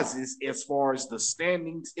surprises as far as the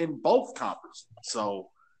standings in both conferences. So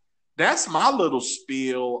that's my little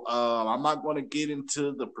spiel. I'm not going to get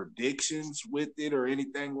into the predictions with it or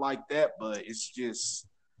anything like that, but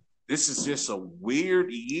this is just a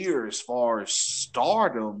weird year as far as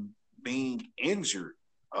stardom being injured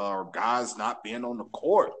or guys not being on the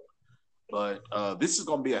court. But this is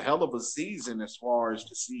going to be a hell of a season as far as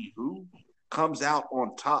to see who comes out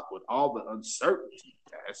on top with all the uncertainty.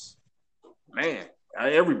 Man,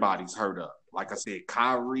 everybody's hurt up. Like I said,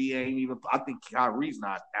 Kyrie ain't even – I think Kyrie's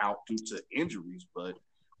not out due to injuries, but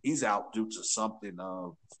he's out due to something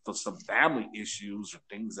for some family issues or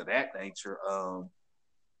things of that nature.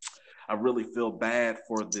 I really feel bad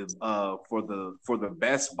for the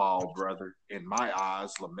best ball brother in my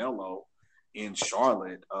eyes, LaMelo in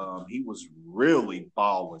Charlotte. He was really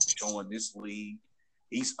balling, showing this league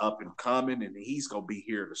he's up and coming, and he's gonna be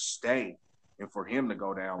here to stay. And for him to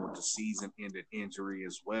go down with the season-ended injury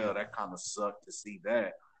as well, that kind of sucked to see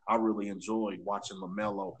that. I really enjoyed watching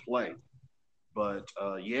LaMelo play. But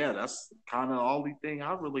that's kind of the only thing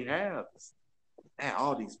I really have. Man,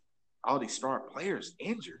 all these star players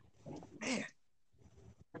injured. Man.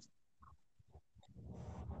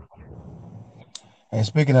 And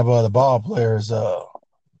speaking of the ball players, the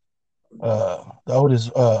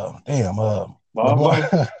oldest,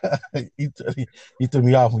 he threw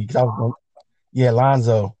me off because I was going. Yeah,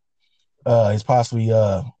 Lonzo is possibly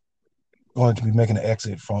going to be making an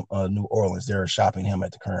exit from New Orleans. They're shopping him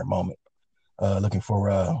at the current moment, looking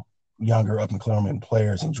for younger up and coming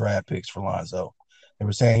players and draft picks for Lonzo. They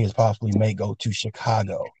were saying he possibly may go to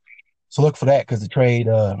Chicago. So look for that because the trade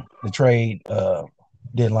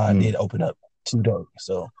deadline did open up today.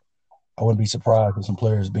 So I wouldn't be surprised with some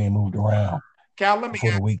players being moved around before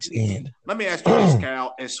the week's end. Let me ask you this,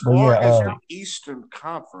 Cal. As far as the Eastern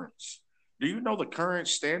Conference, do you know the current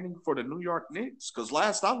standing for the New York Knicks? Because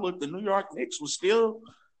last I looked, the New York Knicks was still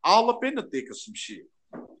all up in the thick of some shit.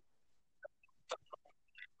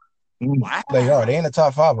 Wow. They are. They're in the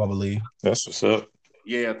top 5, I believe. That's what's up.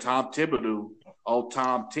 Yeah, Tom Thibodeau. Old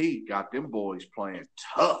Tom T got them boys playing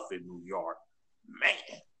tough in New York.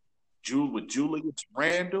 Man, with Julius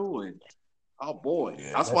Randle and oh boy.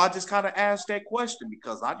 Yeah, That's why I just kind of asked that question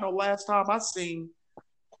because I know last time I seen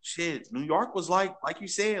shit, New York was like you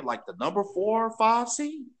said, like the number 4 or 5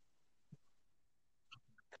 seed.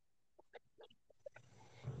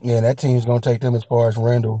 yeah, that team's gonna take them as far as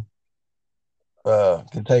Randall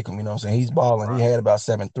can take him. You know what I'm saying? He's balling. Right. He had about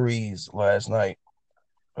 7 threes last night.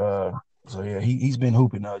 So yeah, he's been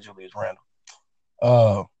hooping Julius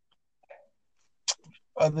Randle.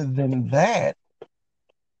 Other than that, I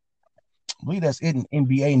believe that's it in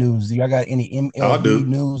NBA news. Do y'all got any MLB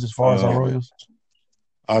news as far as our Royals?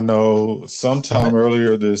 I know sometime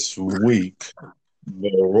earlier this week,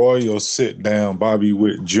 the Royals sit down Bobby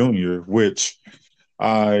Witt Jr., which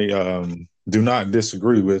I do not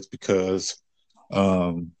disagree with because he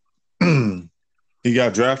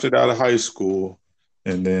got drafted out of high school,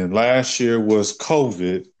 and then last year was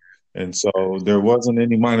COVID, and so there wasn't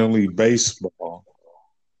any minor league baseball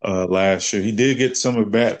last year. He did get some at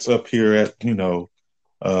bats up here at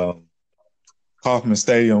Kauffman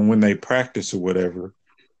Stadium when they practice or whatever,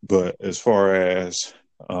 but as far as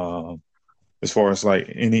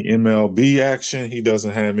like any MLB action, he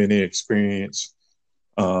doesn't have any experience.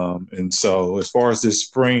 And so as far as this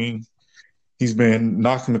spring, he's been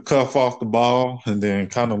knocking the cuff off the ball, and then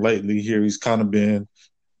kind of lately here he's kind of been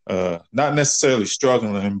not necessarily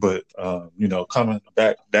struggling, but coming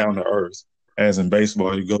back down to earth. As in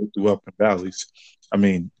baseball, you go through ups and valleys. I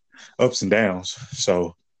mean, ups and downs.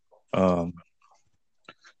 So,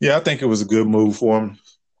 yeah, I think it was a good move for him.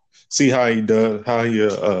 See how he does, how he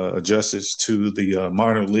adjusts to the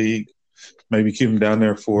minor league. Maybe keep him down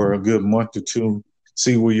there for a good month or two.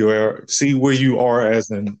 See where you are as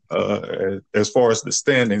far as the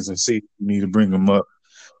standings, and see if you need to bring him up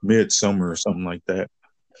midsummer or something like that.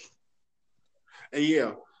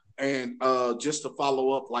 Yeah. And just to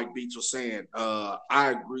follow up, like Beats was saying, I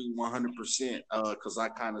agree 100% because I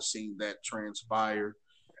kind of seen that transpire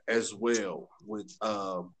as well with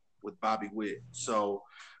Bobby Witt. So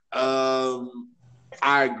I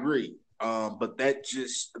agree. But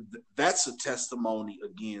that's a testimony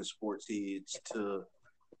again, sports heads, to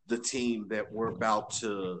the team that we're about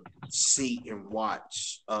to see and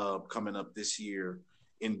watch coming up this year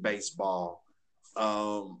in baseball.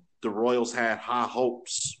 The Royals had high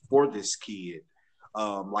hopes for this kid.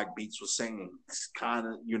 Like Beats was saying, it's kind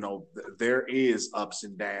of, there is ups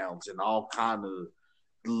and downs and all kind of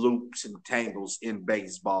loops and tangles in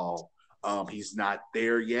baseball. He's not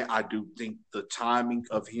there yet. I do think the timing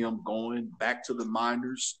of him going back to the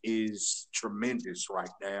minors is tremendous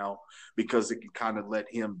right now because it can kind of let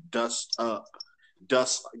him get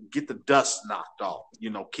the dust knocked off,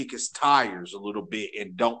 kick his tires a little bit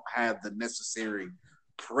and don't have the necessary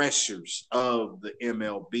pressures of the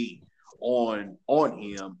MLB on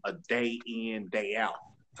him a day in, day out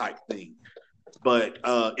type thing. But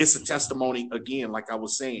it's a testimony again, like I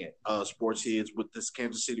was saying, sports heads, with this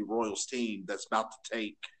Kansas City Royals team that's about to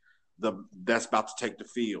take the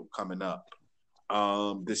field coming up.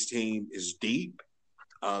 This team is deep.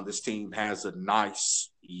 This team has a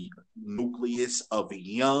nice nucleus of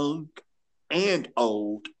young and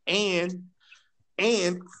old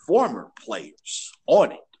and former players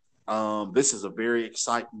on it. This is a very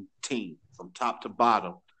exciting team from top to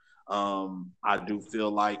bottom. I do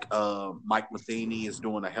feel like Mike Matheny is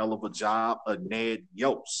doing a hell of a job, a Ned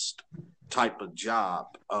Yost type of job.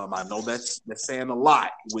 I know that's saying a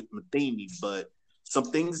lot with Matheny, but some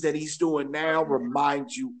things that he's doing now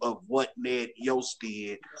remind you of what Ned Yost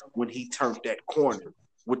did when he turned that corner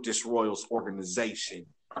with this Royals organization.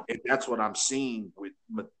 And that's what I'm seeing with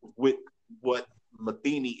what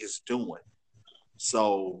Matheny is doing.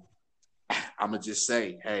 So I'm going to just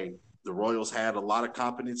say, hey, the Royals had a lot of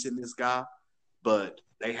confidence in this guy, but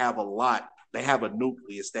they have a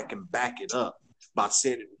nucleus that can back it up by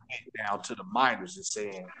sending it down to the minors and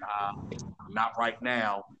saying, not right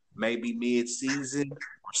now, maybe mid-season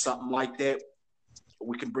or something like that.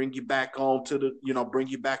 We can bring you back on to bring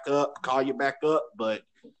you back up, call you back up. But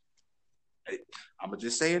I'm going to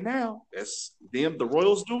just say it now. That's them, the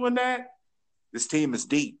Royals doing that. This team is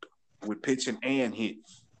deep with pitching and hitting.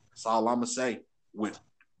 That's all I'm going to say with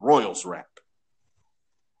Royals rap.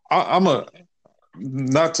 I'm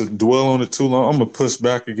not to dwell on it too long. I'm going to push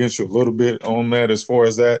back against you a little bit on that as far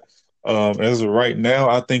as that. As of right now,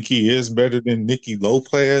 I think he is better than Nicky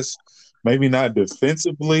Lopez. Maybe not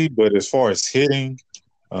defensively, but as far as hitting,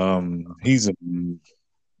 he's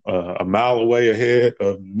a mile away ahead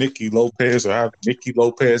of Nicky Lopez, or have Nicky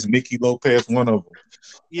Lopez, one of them.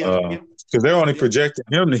 Yeah. Because they're only projecting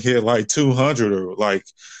him to hit like 200 or like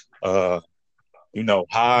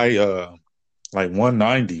high like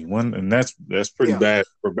 190, and that's pretty Yeah, bad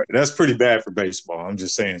that's pretty bad for baseball. I'm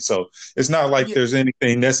just saying. So it's not like yeah, there's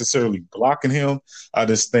anything necessarily blocking him. I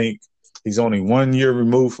just think he's only 1 year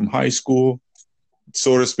removed from high school,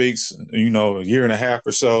 sort of speaks, a year and a half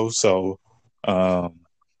or so. So,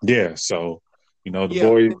 yeah. So, the yeah,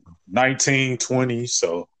 boy 19, 20.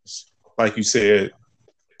 So, like you said,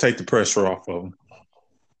 take the pressure off of him.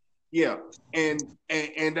 yeah, and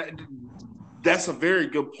that's a very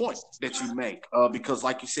good point that you make. Because,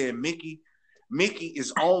 like you said, Mickey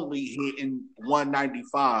is only hitting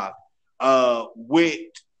 195.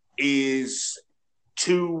 Wit is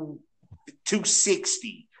two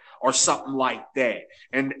 260 or something like that.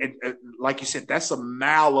 And like you said, that's a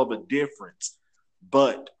mile of a difference.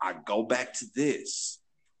 But I go back to this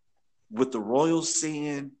with the Royals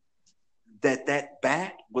saying that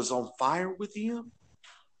bat was on fire with him,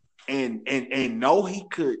 and know he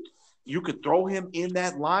could. You could throw him in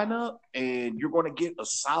that lineup, and you're going to get a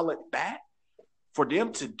solid bat. For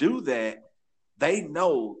them to do that, they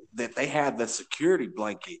know that they have the security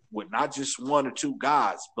blanket with not just one or two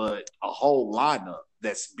guys, but a whole lineup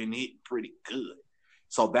that's been hitting pretty good.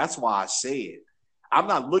 So that's why I said I'm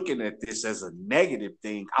not looking at this as a negative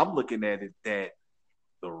thing. I'm looking at it that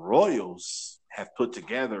the Royals have put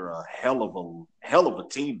together a hell of a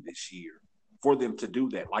team this year for them to do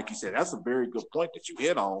that. Like you said, that's a very good point that you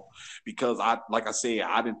hit on, because like I said,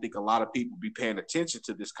 I didn't think a lot of people be paying attention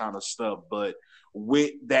to this kind of stuff, but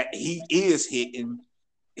with that he was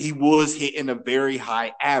hitting a very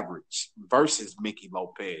high average versus Mickey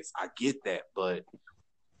Lopez. I get that, but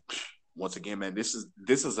once again, man, this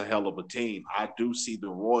is a hell of a team. I do see the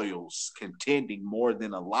Royals contending more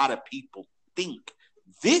than a lot of people think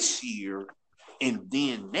this year, and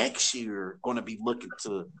then next year going to be looking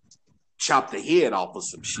to chop the head off of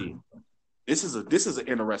some shit. This is an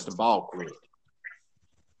interesting ball club.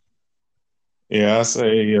 Yeah, I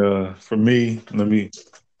say for me, let me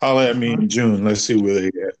holler at me in June. Let's see where they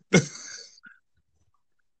at.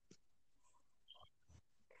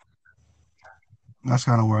 That's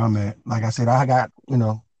kind of where I'm at. Like I said, I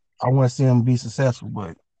want to see them be successful,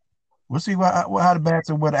 but we'll see how the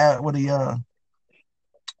bats are, what the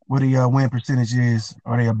win percentage is.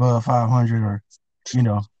 Are they above 500 or, you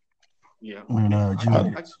know, Yeah, when yeah,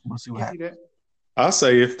 June hits? We'll see I what give you happens. that. I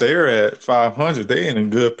say if they're at 500, they're in a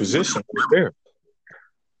good position right there.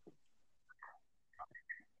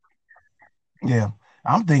 Yeah,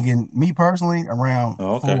 I'm thinking, me personally, around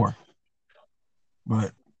Oh, okay. 4,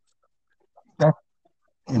 but that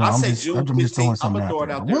I say I'm June just throwing 15th. I'm something gonna out throw it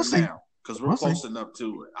there, but out there we'll see. now because we're We'll see. close enough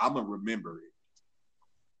to it. I'm gonna remember it.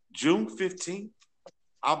 June 15th.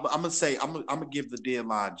 I'm gonna say I'm gonna give the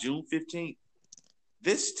deadline June 15th.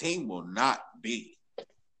 This team will not be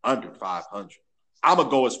under 500. I'm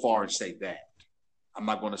gonna go as far and say that. I'm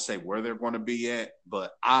not gonna say where they're gonna be at,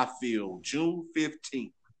 but I feel June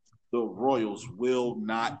 15th, the Royals will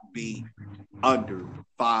not be under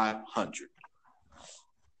 500.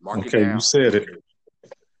 Mark it Okay, you down. said it.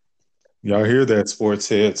 Y'all hear that, sports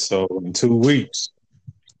head? So in 2 weeks,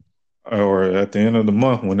 or at the end of the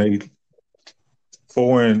month, when they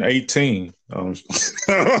 4-18, I'm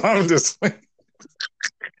just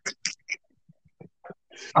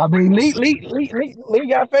I mean, Lee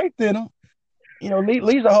got faith in him.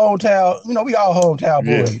 Lee's a hometown. We all hometown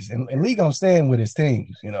yeah. boys, and Lee gonna stand with his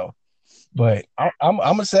teams. But I'm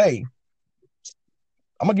gonna say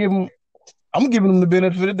I'm gonna give him I'm giving him the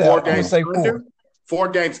benefit of the doubt. Four I'm gonna games say 4. under. 4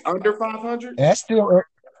 games under 500. And that's still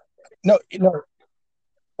no,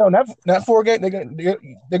 not 4 games.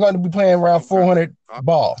 They're going to be playing around Okay. 400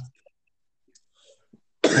 ball.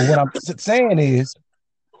 But what I'm saying is,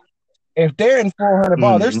 if they're in 400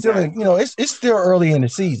 ball, they're still in. It's still early in the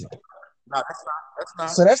season. No, that's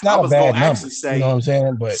not. So that's I not a was going bad to number. actually You know what say, I'm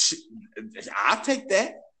saying? But I take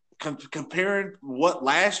that. Comparing what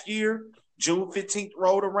last year, June 15th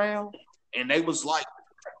rolled around, and they was like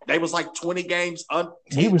 20 games,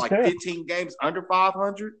 15 games under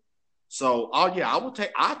 500. So, yeah, I'll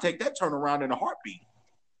take that turnaround in a heartbeat.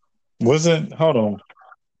 Hold on.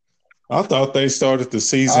 I thought they started the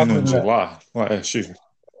season in July last year.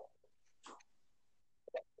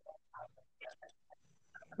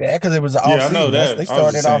 Yeah, because it was an Yeah, off I know season. that. They I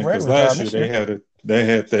was just started off saying because regular last time year this year. they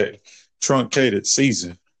had that truncated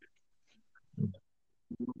season.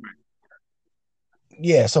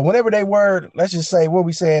 Yeah, so whenever they were, let's just say, what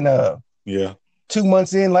we saying, Yeah. 2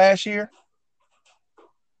 months in last year,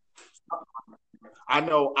 I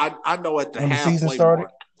know at the when the season halfway started.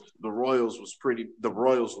 mark, the Royals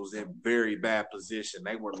was in very bad position.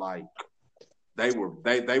 They were like they were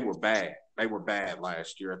bad. They were bad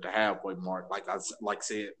last year at the halfway mark. Like I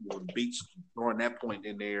said, when Beats throwing that point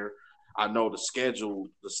in there, I know the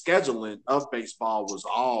scheduling of baseball was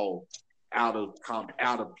all out of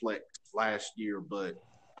play last year. But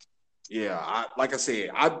yeah,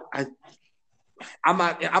 I'm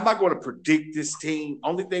not going to predict this team.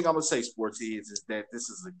 Only thing I'm going to say, sports is that this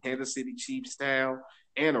is a Kansas City Chiefs town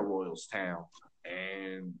and a Royals town,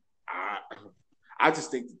 and I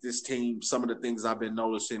just think that this team, some of the things I've been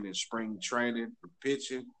noticing in spring training for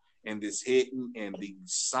pitching and this hitting and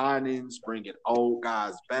these signings, bringing old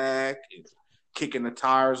guys back and kicking the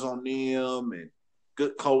tires on them and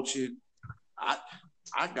good coaching, I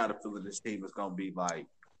got a feeling this team is going to be like,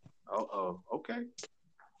 okay.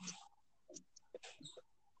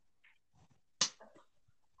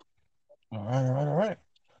 All right.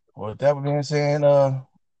 Well, with that being said,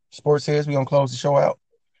 sports heads, we're going to close the show out.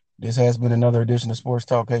 This has been another edition of Sports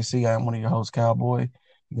Talk KC. I am one of your hosts, Calboi.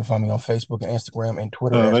 You can find me on Facebook and Instagram and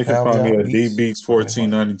Twitter as They can find me at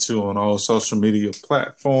DEBEATS1492 on all social media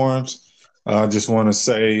platforms. I just want to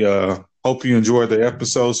say, hope you enjoyed the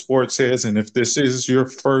episode, Sports Heads. And if this is your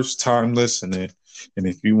first time listening, and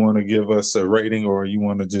if you want to give us a rating or you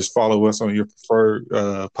want to just follow us on your preferred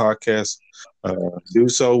podcast, do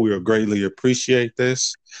so. We'll greatly appreciate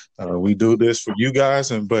this. We do this for you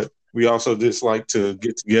guys, but we also just like to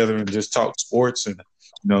get together and just talk sports and,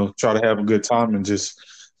 try to have a good time and just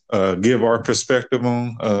give our perspective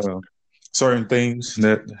on certain things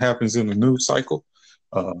that happens in the news cycle.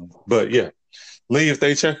 But yeah, Lee, if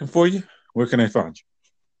they checking for you, where can they find you?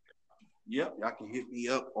 Yep, y'all can hit me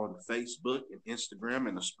up on Facebook and Instagram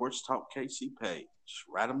and the Sports Talk KC page.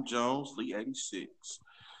 Radham Jones, LEE86.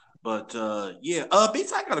 But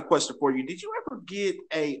Beats, I got a question for you. Did you ever get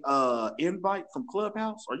a invite from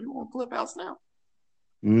Clubhouse? Are you on Clubhouse now?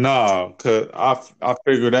 No, cause I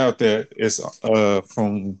figured out that it's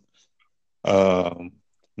from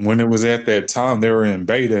when it was at that time they were in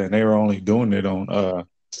beta and they were only doing it on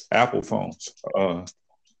Apple phones,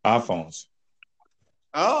 iPhones.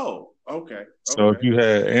 Oh, okay. So if you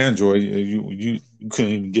had Android, you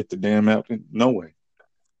couldn't even get the damn app. No way.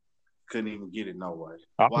 Couldn't even get it. No way.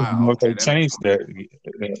 I don't know if they changed that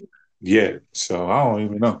yet, so I don't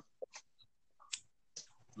even know.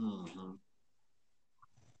 Mm-hmm.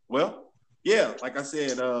 Well, yeah, like I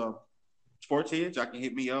said, Sports Heads, y'all can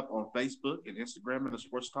hit me up on Facebook and Instagram and the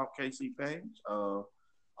Sports Talk KC page.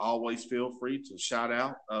 Always feel free to shout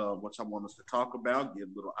out what y'all want us to talk about, give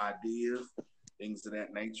little ideas, things of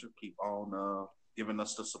that nature. Keep on giving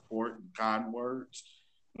us the support and kind words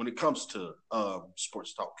when it comes to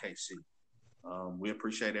Sports Talk KC. We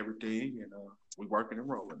appreciate everything, and we're working and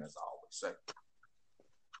rolling, as I always say.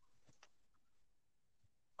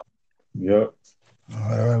 Yep. All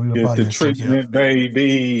right, we get the treatment,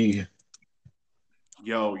 baby.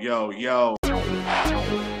 Yo.